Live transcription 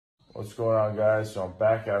What's going on, guys? So I'm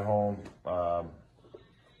back at home. I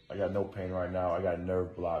got no pain right now. I got a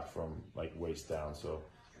nerve block from like waist down, so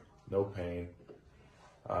no pain.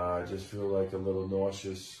 I just feel like a little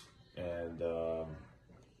nauseous and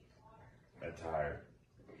tired.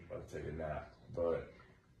 About to take a nap, but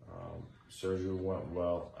surgery went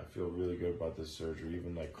well. I feel really good about this surgery.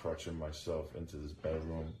 Even like crutching myself into this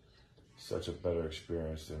bedroom, such a better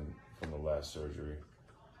experience than from the last surgery.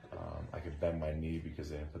 I could bend my knee because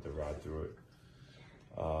they didn't put the rod through it.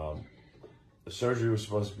 The surgery was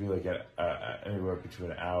supposed to be like anywhere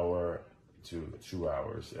between an hour to 2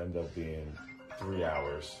 hours. It ended up being 3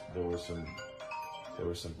 hours. There were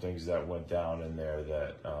some things that went down in there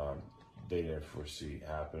that they didn't foresee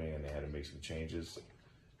happening, and they had to make some changes,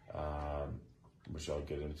 which I'll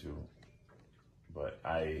get into. But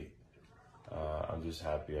I'm just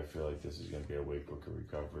happy. I feel like this is going to be a way quicker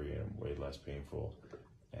recovery and way less painful.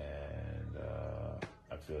 And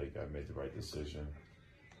I feel like I made the right decision.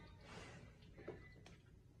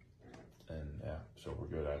 And yeah, so we're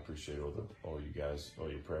good. I appreciate all you guys, all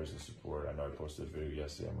your prayers and support. I know I posted a video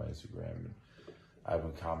yesterday on my Instagram, and I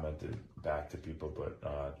haven't commented back to people, but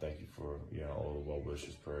thank you for all the well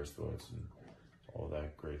wishes, prayers, thoughts, and all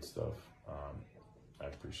that great stuff. I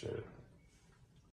appreciate it.